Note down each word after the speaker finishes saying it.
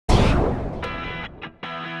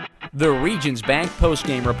The Regions Bank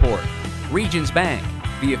postgame report. Regions Bank,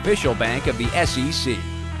 the official bank of the SEC.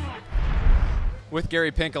 With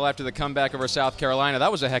Gary Pinkel after the comeback over South Carolina, that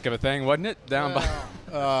was a heck of a thing, wasn't it?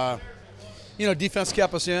 Defense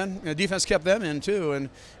kept us in. Defense kept them in too, and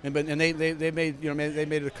they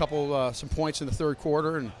made a couple some points in the third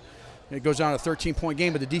quarter, and it goes down to a 13-point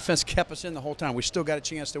game. But the defense kept us in the whole time. We still got a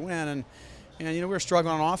chance to win, and we were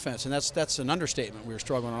struggling on offense, and that's an understatement. We were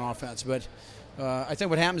struggling on offense, but I think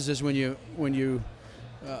what happens is when you're 3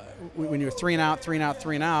 and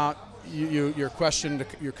out, you're questioned,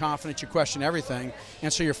 you're confident, you question everything,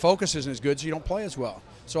 and so your focus isn't as good, so you don't play as well.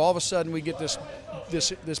 So all of a sudden we get this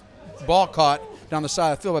ball caught down the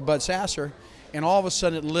side of the field by Bud Sasser, and all of a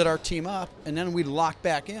sudden it lit our team up, and then we locked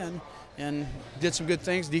back in and did some good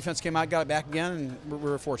things. Defense came out, got it back again, and we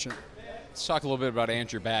were fortunate. Let's talk a little bit about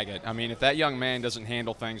Andrew Baggett. I mean, if that young man doesn't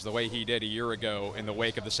handle things the way he did a year ago in the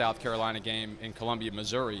wake of the South Carolina game in Columbia,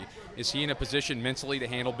 Missouri, is he in a position mentally to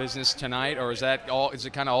handle business tonight, or is it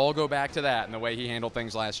kind of all go back to that and the way he handled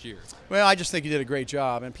things last year? Well, I just think he did a great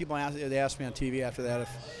job, and people asked me on TV after that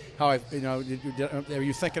are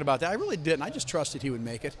you thinking about that? I really didn't. I just trusted he would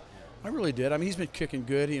make it. I really did. I mean, he's been kicking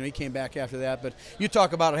good. He came back after that. But you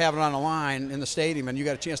talk about having it on the line in the stadium, and you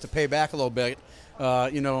got a chance to pay back a little bit.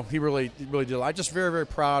 He really did. I'm just very, very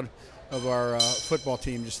proud of our football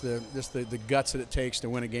team. Just the guts that it takes to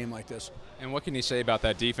win a game like this. And what can you say about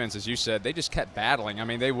that defense? As you said, they just kept battling. I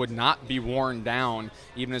mean, they would not be worn down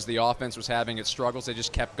even as the offense was having its struggles. They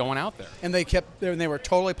just kept going out there. And they were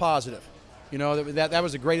totally positive. That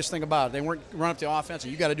was the greatest thing about it. They weren't running up the offense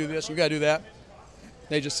and you got to do this, you got to do that.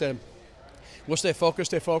 They just said, we'll stay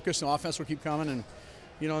focused, and the offense will keep coming. And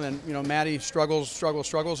then Matty struggles a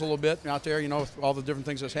little bit out there, with all the different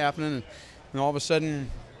things that's happening, and all of a sudden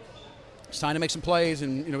it's time to make some plays,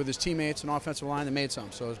 and with his teammates and offensive line, they made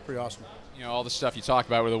some, so it was pretty awesome. All the stuff you talk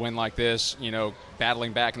about with a win like this,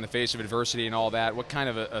 battling back in the face of adversity and all that, what kind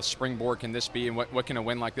of a springboard can this be, and what can a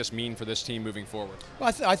win like this mean for this team moving forward?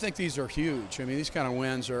 Well, I think these are huge. I mean, these kind of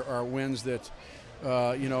wins are wins that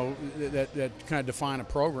that kind of define a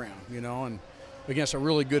program, and against a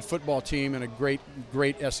really good football team and a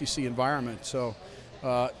great SEC environment. So,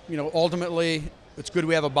 ultimately, it's good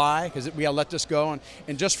we have a bye because we got to let this go.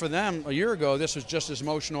 And just for them, a year ago, this was just as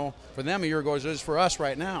emotional for them a year ago as it is for us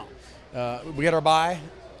right now. We got our bye.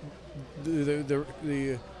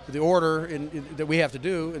 The order that we have to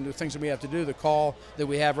do and the things that we have to do, the call that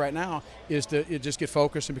we have right now is to just get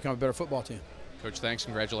focused and become a better football team. Coach, thanks.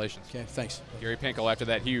 Congratulations. Okay, thanks. Gary Pinkel after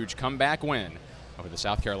that huge comeback win over the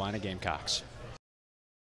South Carolina Gamecocks.